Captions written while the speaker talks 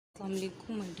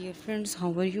Assalamualaikum my dear friends,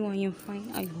 how are you? I am fine.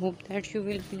 I hope that you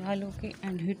will be all okay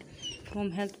and hit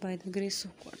from health by the grace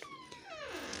of God.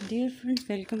 Dear friends,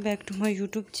 welcome back to my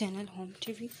YouTube channel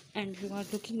HomeTv, and you are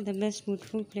looking the best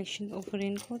beautiful collection of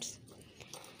raincoats.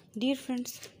 Dear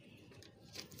friends,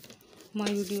 my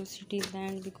video till the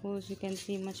end because you can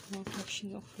see much more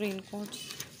collection of raincoats.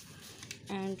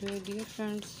 And dear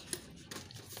friends,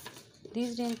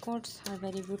 these raincoats are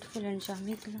very beautiful and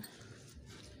charming color.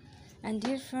 And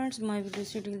dear friends, my video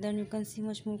till then you can see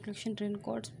much more collection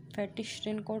raincoats, fetish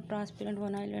raincoat, transparent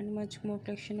one island, much more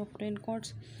collection of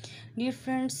raincoats. Dear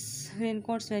friends,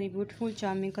 raincoats very beautiful,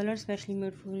 charming color, especially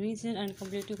made for region and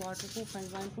completely waterproof and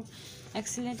windproof.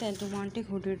 Excellent and romantic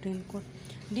hooded raincoat.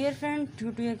 Dear friend,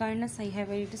 due to your kindness, I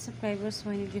have 80 subscribers, so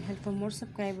I need your help for more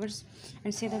subscribers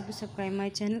and say that you subscribe my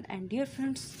channel. And dear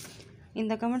friends, in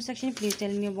the comment section, please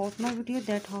tell me about my video,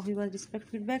 that how you will respect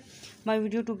feedback my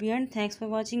video to be end. Thanks for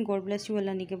watching. God bless you.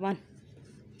 Allah Nigeban.